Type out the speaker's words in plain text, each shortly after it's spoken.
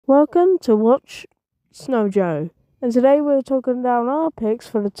Welcome to Watch Snow Joe, and today we're talking down our picks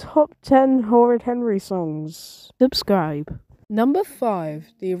for the top 10 Horrid Henry songs. Subscribe. Number 5,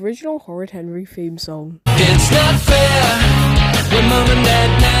 the original Horrid Henry theme song. It's not fair when mom and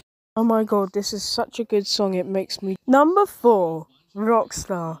dad now. Oh my god, this is such a good song, it makes me... Number 4,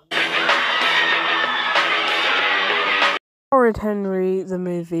 Rockstar. Horrid Henry, the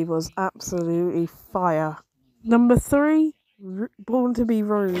movie, was absolutely fire. Number 3, Born to be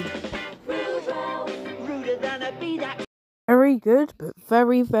Rude. Very good, but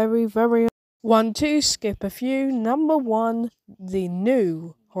very... 1, 2, skip a few. Number 1, the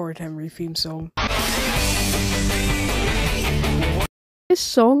new Horrid Henry theme song. This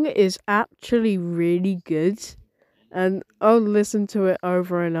song is actually really good, and I'll listen to it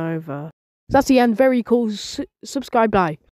over and over. That's the end. Very cool. Subscribe, bye.